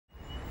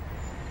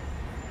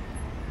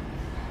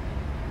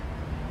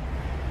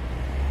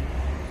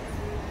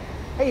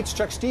Hey, it's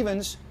Chuck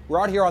Stevens. We're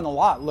out here on the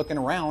lot looking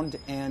around,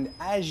 and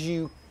as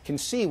you can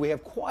see, we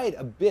have quite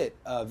a bit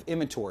of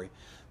inventory.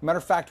 Matter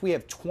of fact, we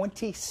have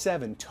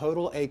 27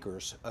 total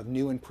acres of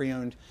new and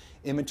pre-owned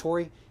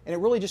inventory, and it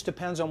really just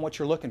depends on what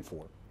you're looking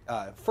for.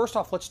 First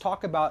off, let's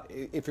talk about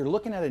if you're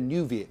looking at a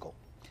new vehicle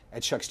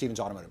at Chuck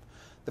Stevens Automotive.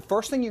 The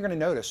first thing you're going to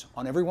notice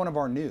on every one of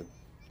our new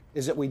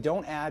is that we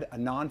don't add a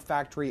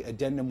non-factory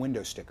addendum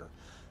window sticker.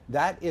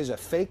 That is a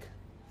fake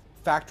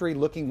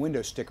factory-looking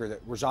window sticker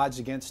that resides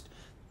against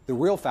the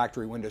real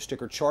factory window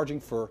sticker, charging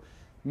for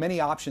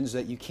many options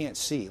that you can't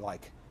see,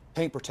 like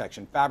paint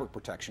protection, fabric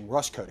protection,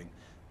 rust coating.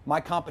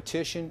 My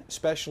competition,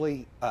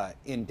 especially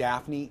in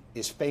Daphne,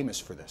 is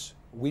famous for this.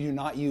 We do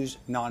not use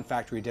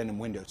non-factory addendum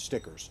window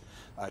stickers,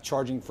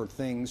 charging for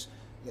things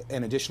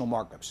and additional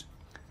markups.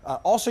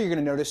 Also, you're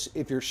going to notice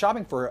if you're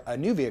shopping for a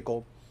new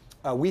vehicle,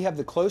 we have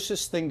the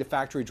closest thing to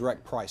factory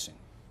direct pricing.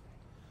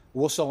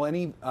 We'll sell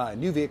any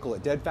new vehicle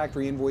at dead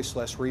factory invoice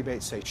less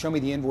rebate. Say, show me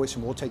the invoice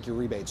and we'll take your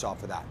rebates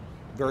off of that.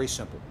 Very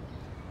simple.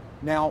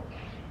 Now,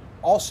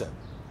 also,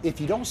 if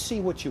you don't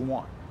see what you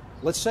want,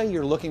 let's say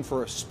you're looking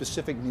for a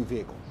specific new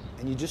vehicle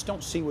and you just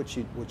don't see what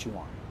you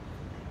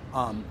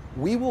want,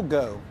 we will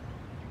go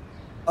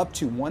up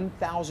to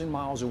 1,000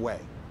 miles away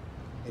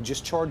and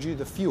just charge you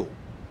the fuel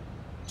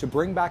to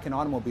bring back an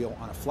automobile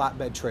on a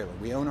flatbed trailer.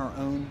 We own our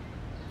own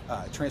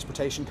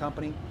transportation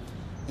company,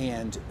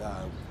 and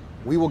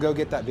we will go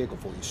get that vehicle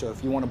for you. So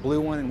if you want a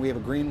blue one and we have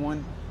a green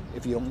one,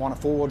 if you don't want a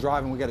four-wheel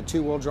drive and we got a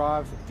two-wheel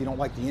drive, if you don't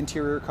like the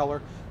interior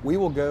color, we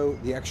will go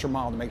the extra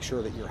mile to make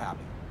sure that you're happy.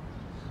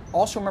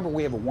 Also remember,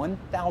 we have a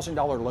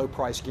 $1,000 low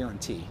price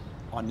guarantee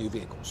on new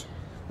vehicles,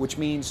 which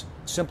means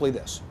simply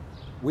this: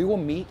 we will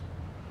meet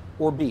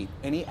or beat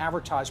any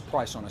advertised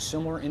price on a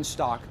similar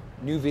in-stock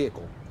new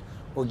vehicle,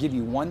 or give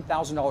you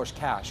 $1,000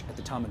 cash at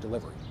the time of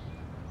delivery.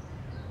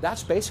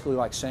 That's basically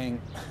like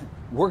saying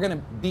we're going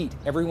to beat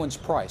everyone's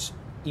price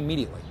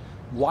immediately.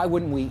 Why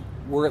wouldn't we?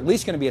 We're at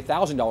least going to be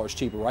 $1,000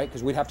 cheaper, right?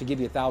 Because we'd have to give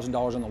you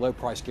 $1,000 on the low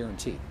price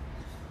guarantee.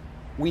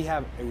 We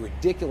have a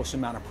ridiculous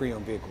amount of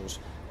pre-owned vehicles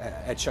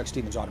at Chuck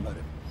Stevens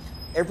Automotive.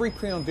 Every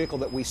pre-owned vehicle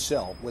that we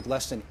sell with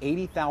less than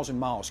 80,000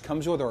 miles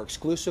comes with our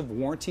exclusive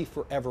Warranty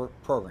Forever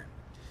program.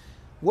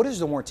 What is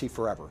the Warranty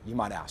Forever, you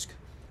might ask?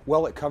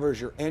 Well, it covers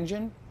your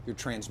engine, your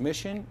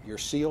transmission, your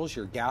seals,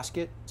 your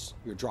gaskets,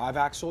 your drive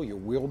axle, your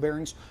wheel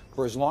bearings,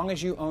 for as long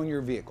as you own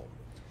your vehicle.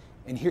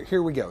 And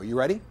here we go. You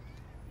ready?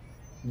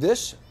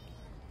 This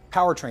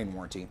powertrain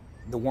warranty,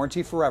 the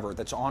Warranty Forever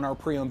that's on our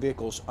pre-owned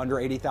vehicles under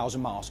 80,000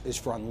 miles, is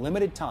for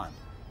unlimited time,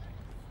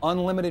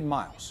 unlimited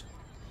miles.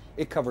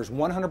 It covers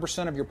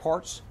 100% of your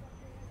parts,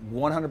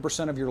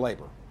 100% of your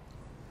labor,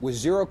 with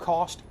zero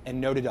cost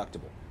and no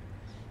deductible.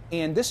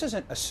 And this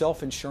isn't a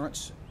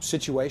self-insurance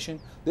situation.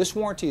 This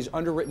warranty is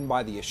underwritten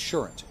by the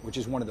Assurant, which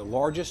is one of the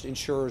largest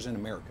insurers in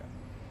America.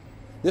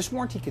 This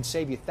warranty could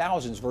save you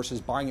thousands versus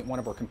buying at one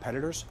of our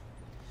competitors.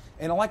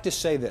 And I like to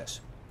say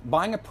this: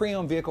 buying a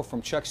pre-owned vehicle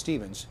from Chuck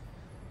Stevens,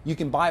 you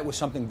can buy it with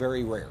something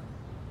very rare,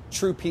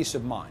 true peace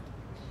of mind.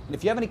 And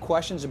if you have any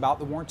questions about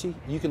the warranty,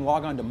 you can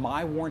log on to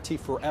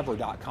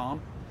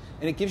mywarrantyforever.com,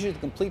 and it gives you the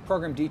complete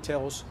program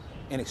details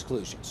and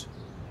exclusions.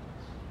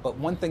 But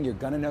one thing you're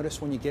going to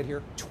notice when you get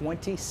here: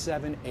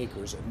 27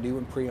 acres of new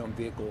and pre-owned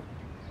vehicle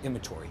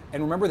inventory.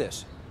 And remember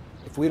this: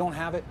 if we don't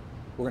have it,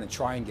 we're going to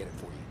try and get it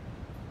for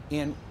you.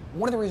 And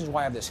one of the reasons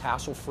why I have this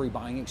hassle-free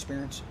buying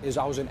experience is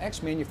I was an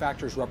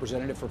ex-manufacturer's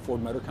representative for Ford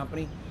Motor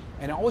Company,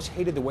 and I always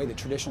hated the way that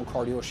traditional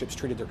car dealerships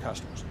treated their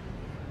customers.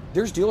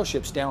 There's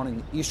dealerships down in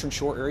the Eastern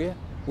Shore area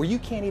where you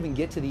can't even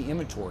get to the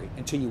inventory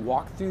until you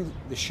walk through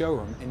the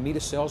showroom and meet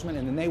a salesman,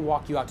 and then they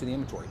walk you out to the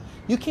inventory.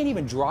 You can't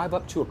even drive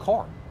up to a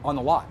car on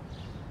the lot.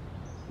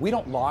 We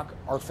don't lock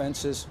our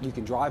fences. You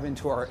can drive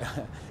into our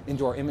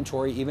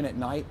inventory even at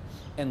night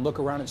and look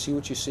around and see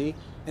what you see.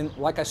 And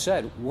like I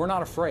said, we're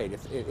not afraid.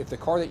 If the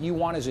car that you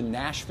want is in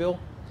Nashville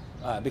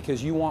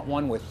because you want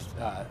one with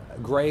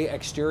gray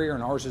exterior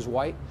and ours is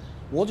white,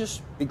 we'll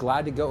just be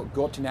glad to go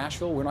up to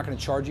Nashville. We're not going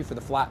to charge you for the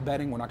flat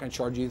bedding. We're not going to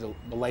charge you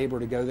the labor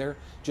to go there.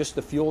 Just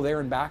the fuel there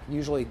and back,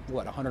 usually,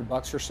 what,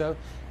 $100 or so,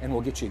 and we'll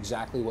get you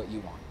exactly what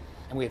you want.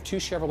 And we have two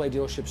Chevrolet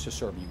dealerships to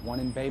serve you, one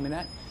in Bay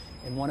Minette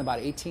and one about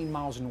 18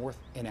 miles north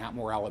in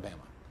Atmore, Alabama.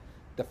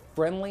 The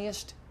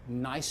friendliest,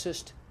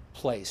 nicest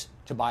place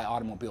to buy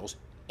automobiles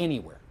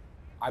anywhere.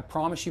 I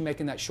promise you,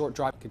 making that short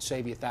drive could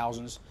save you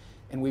thousands,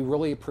 and we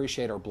really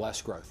appreciate our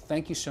blessed growth.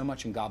 Thank you so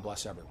much, and God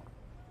bless everyone.